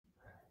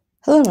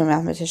Hello, my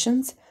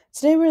mathematicians.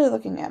 Today we're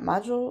looking at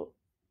Module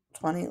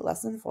 20,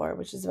 Lesson 4,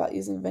 which is about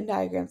using Venn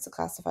diagrams to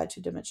classify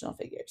two-dimensional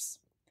figures.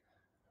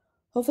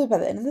 Hopefully by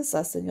the end of this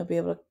lesson, you'll be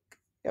able to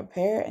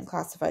compare and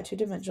classify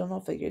two-dimensional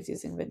figures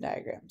using Venn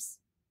diagrams.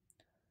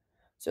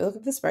 So look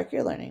at the spark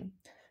you're learning.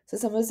 It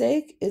says a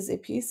mosaic is a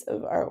piece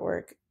of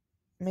artwork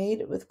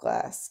made with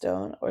glass,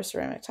 stone, or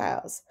ceramic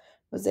tiles.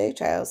 Mosaic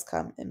tiles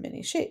come in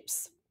many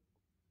shapes.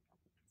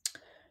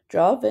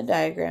 Draw a Venn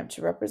diagram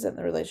to represent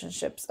the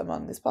relationships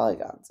among these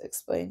polygons.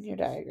 Explain your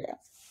diagram.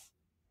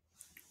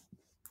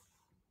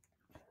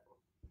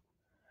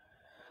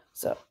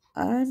 So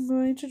I'm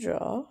going to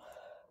draw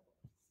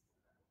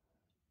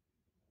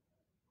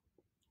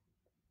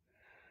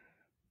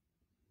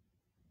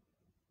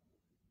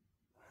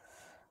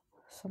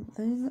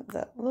something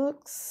that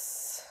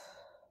looks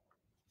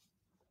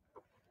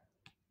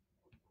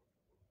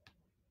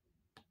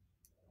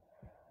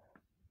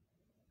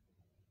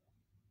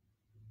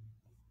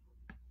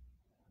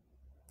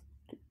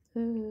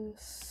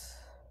this.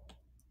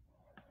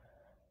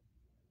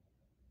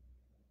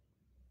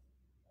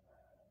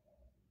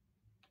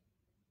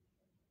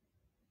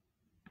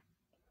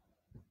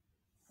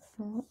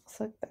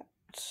 Looks like that.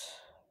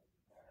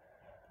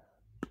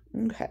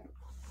 Okay.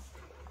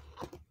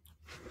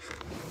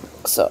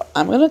 So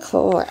I'm going to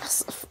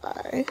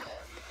classify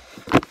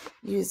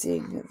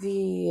using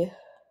the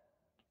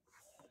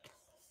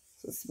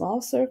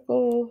small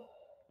circle,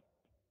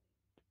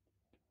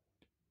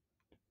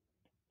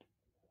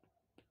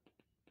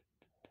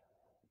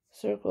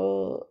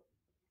 circle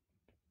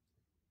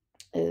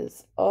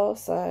is all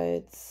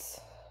sides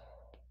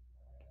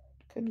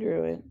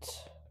congruent,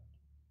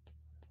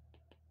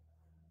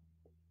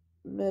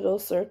 middle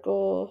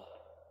circle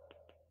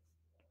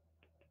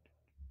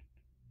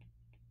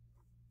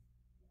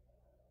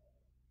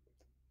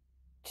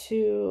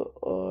two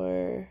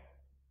or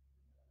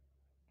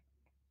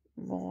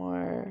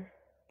more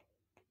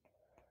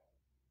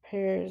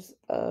pairs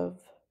of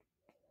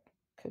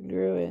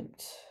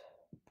congruent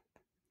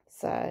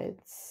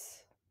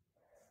sides,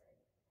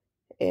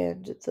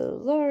 and the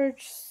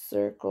large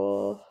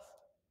circle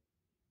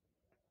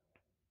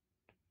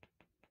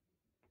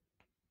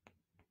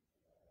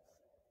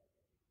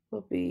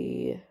will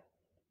be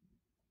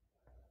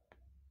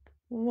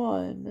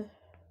one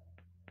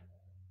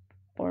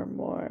or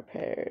more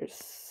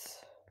pairs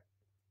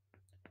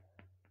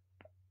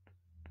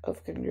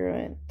of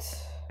congruent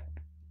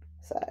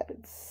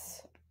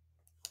sides.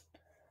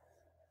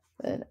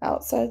 Then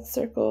outside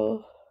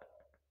circle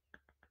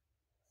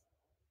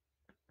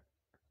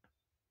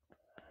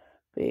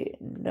be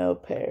no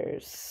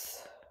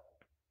pairs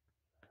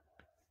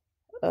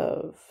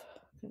of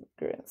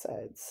congruent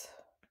sides.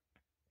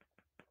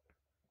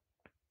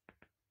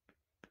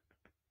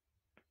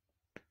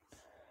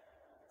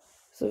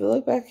 So if you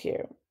look back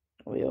here,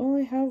 we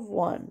only have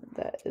one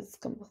that is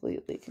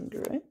completely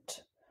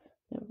congruent.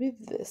 It would be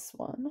this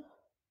one.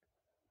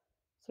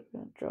 So we're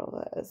going to draw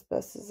that as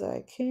best as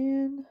I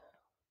can.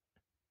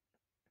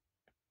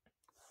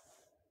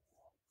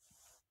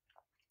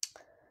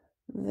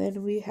 And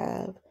then we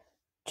have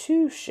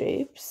two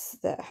shapes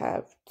that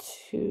have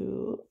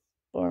two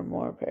or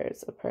more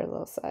pairs of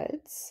parallel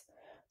sides.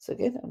 So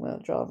again, I'm going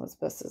to draw them as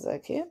best as I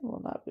can.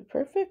 Will not be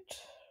perfect.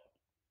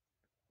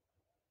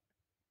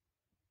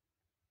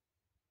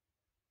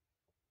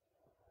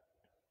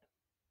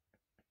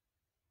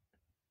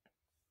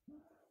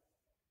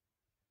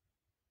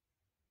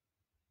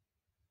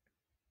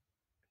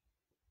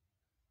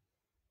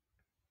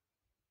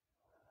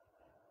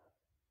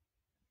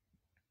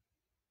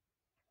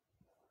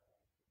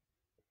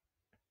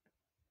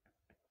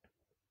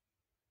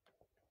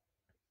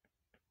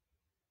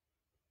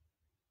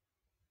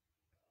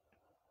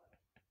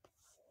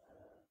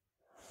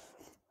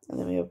 And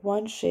then we have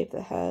one shape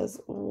that has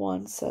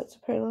one set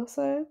of parallel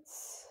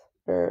sides,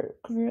 or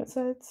congruent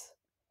sides.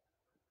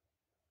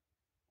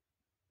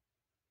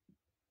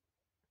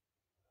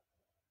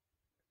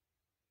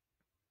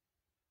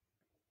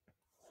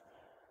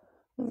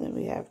 And then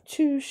we have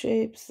two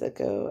shapes that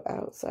go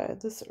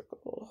outside the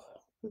circle,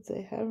 but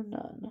they have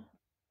none.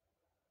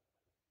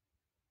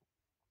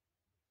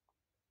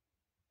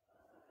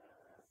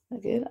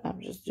 Again,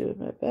 I'm just doing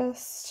my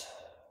best.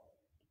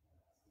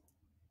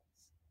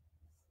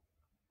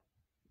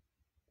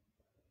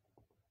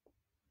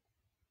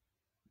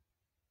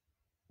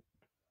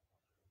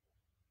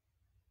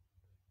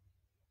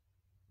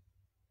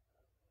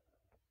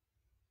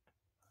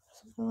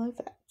 Something like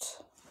that.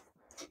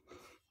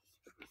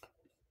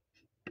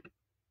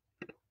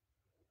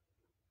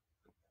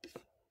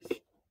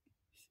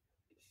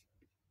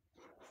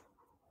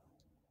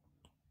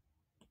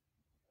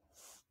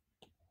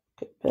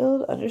 Okay,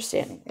 build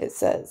understanding. It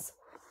says,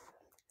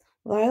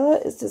 Lila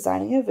is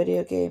designing a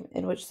video game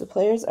in which the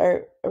players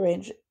are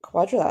arranged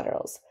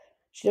quadrilaterals.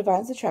 She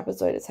defines the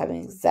trapezoid as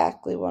having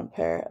exactly one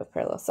pair of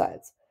parallel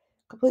sides.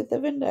 Complete the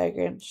Venn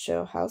diagram to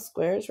show how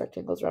squares,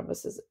 rectangles,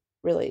 rhombuses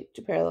relate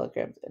to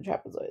parallelograms and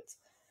trapezoids.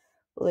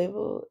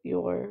 Label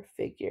your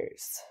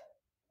figures.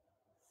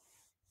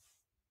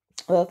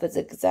 Well, if it's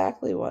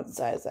exactly one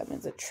size, that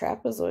means a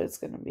trapezoid is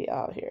going to be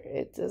out here.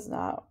 It does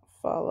not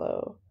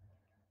follow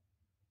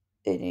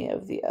any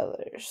of the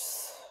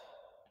others.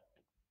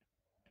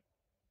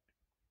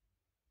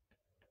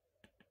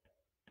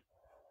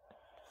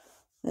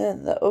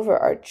 Then the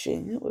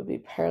overarching would be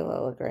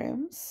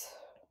parallelograms.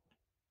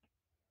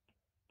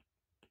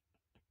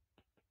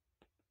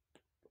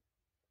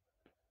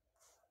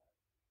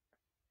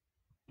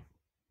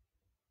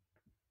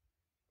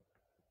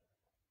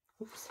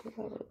 Oops, that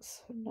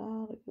was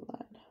not a good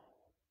line.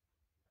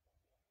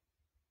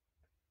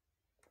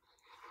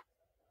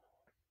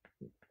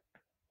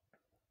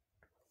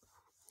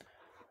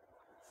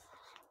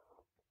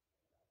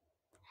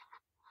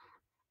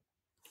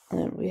 And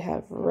then we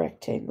have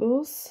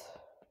rectangles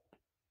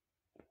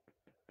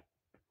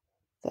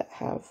that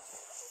have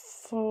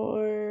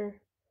 4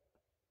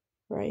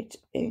 right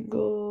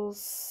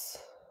angles.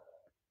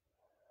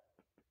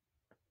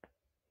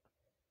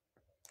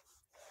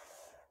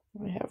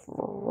 We have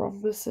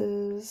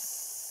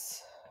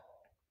rhombuses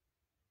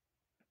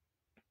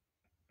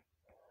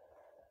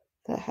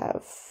that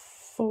have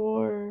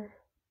 4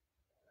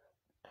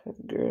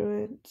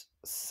 congruent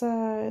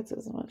sides,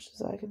 as much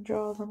as I can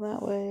draw them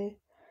that way.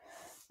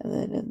 And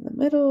then in the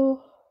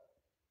middle,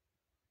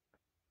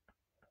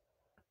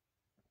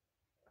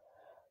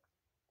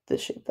 the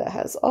shape that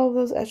has all of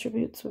those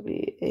attributes would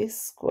be a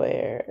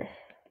square.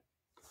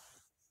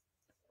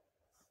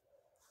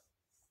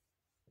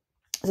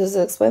 So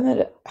to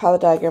explain how the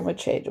diagram would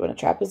change when a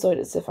trapezoid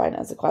is defined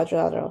as a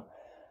quadrilateral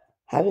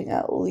having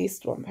at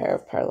least one pair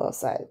of parallel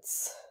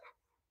sides.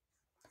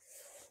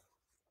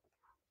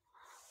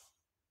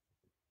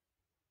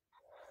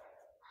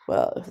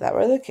 Well, if that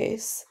were the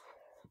case,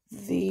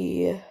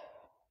 the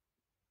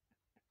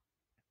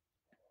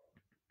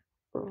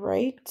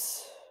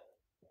right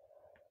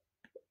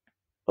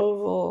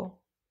oval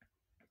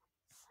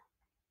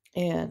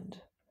and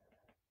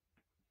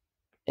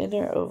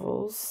inner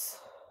ovals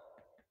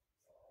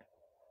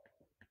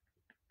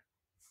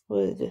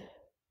would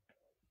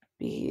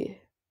be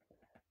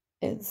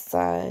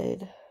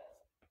inside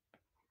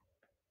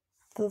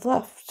the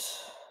left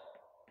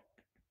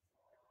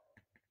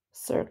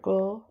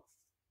circle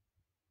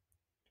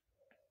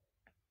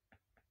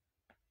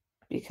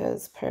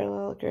because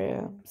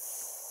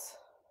parallelograms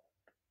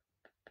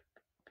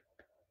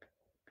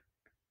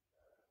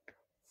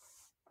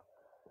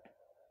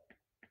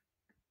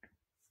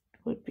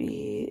would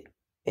be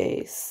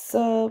a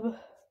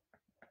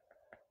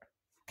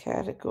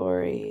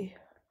subcategory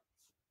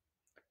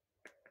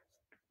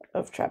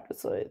of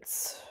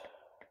trapezoids.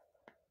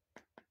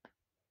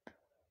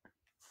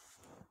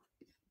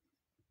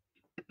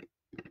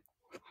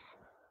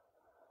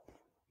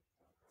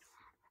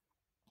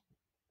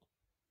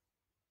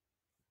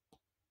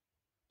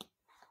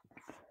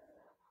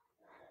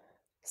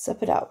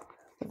 Step it out.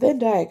 The Venn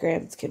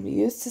diagrams can be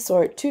used to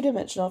sort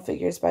two-dimensional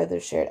figures by their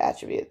shared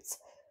attributes.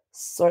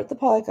 Sort the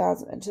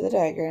polygons into the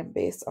diagram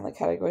based on the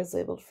categories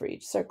labeled for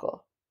each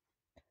circle.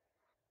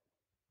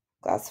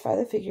 Classify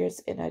the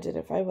figures and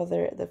identify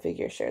whether the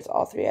figure shares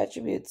all 3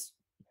 attributes.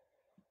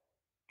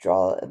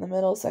 Draw in the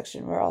middle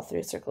section where all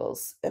 3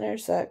 circles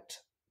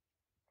intersect.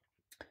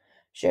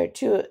 Share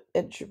 2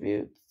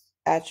 attributes.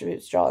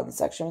 Draw in the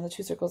section when the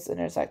 2 circles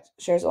intersect.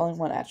 Shares only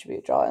 1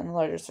 attribute. Draw in the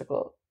larger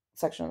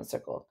section of the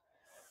circle.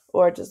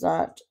 Or it does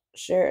not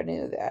share any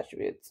of the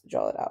attributes.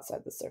 Draw it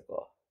outside the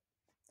circle.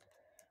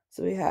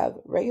 So we have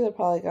regular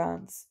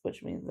polygons,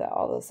 which means that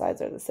all the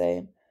sides are the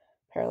same,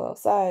 parallel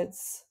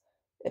sides,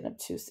 and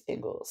obtuse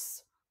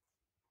angles.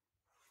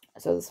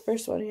 So this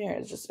first one here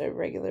is just a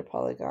regular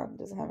polygon. It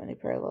doesn't have any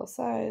parallel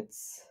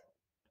sides.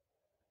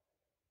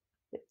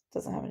 It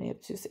doesn't have any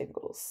obtuse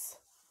angles.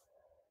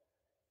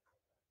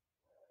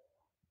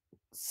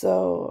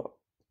 So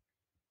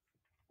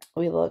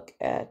we look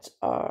at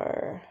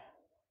our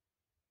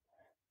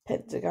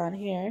pentagon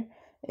here,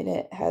 and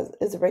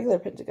it's a regular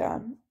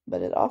pentagon,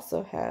 but it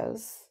also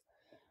has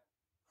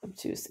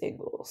obtuse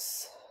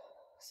angles.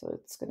 So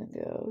it's going to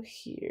go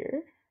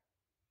here.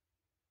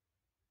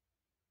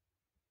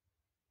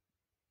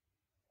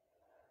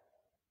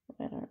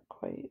 Mine aren't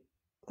quite,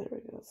 there we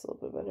go, it's a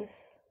little bit better.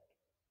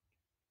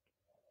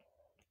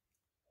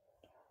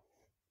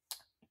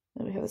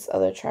 Then we have this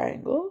other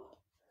triangle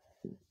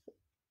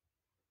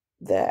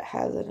that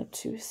has an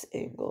obtuse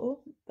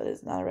angle, but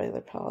it's not a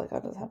regular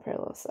polygon, doesn't have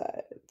parallel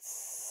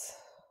sides.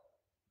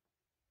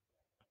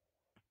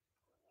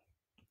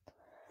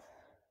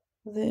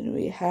 Then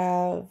we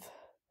have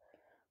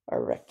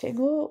our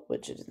rectangle,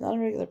 which is not a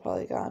regular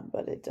polygon,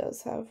 but it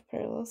does have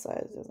parallel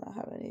sides, does not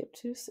have any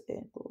obtuse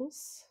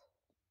angles.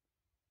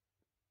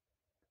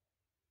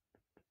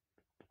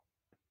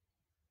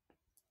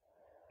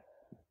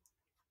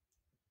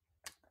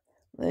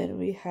 Then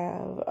we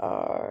have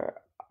our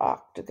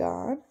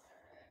octagon,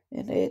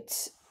 and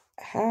it's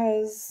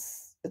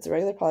a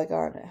regular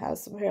polygon, it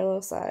has some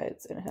parallel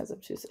sides, and it has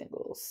obtuse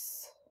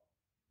angles.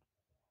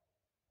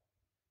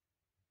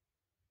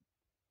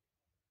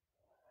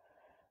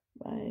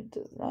 Mine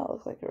does not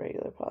look like a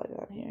regular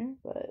polygon here,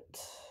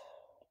 but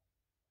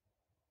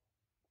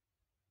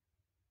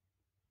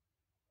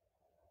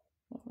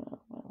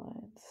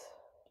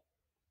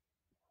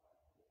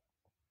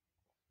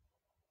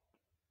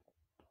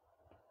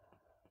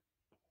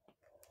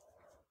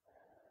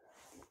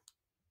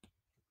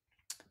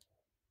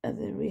And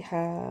then we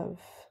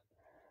have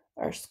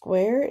our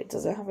square. It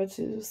doesn't have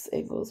obtuse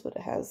angles, but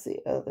it has the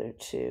other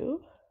two.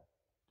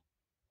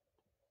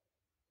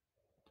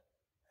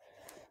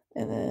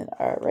 And then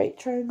our right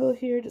triangle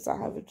here does not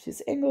have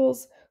obtuse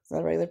angles. It's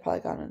not a regular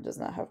polygon and does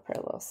not have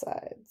parallel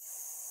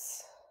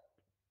sides.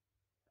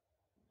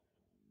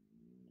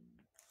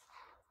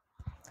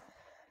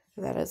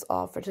 And that is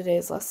all for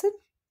today's lesson.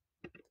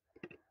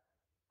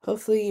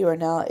 Hopefully you are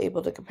now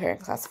able to compare and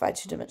classify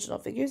two-dimensional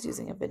figures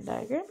using a Venn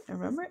diagram. And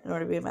remember, in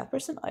order to be a math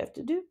person, all you have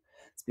to do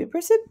is be a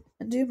person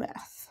and do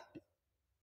math.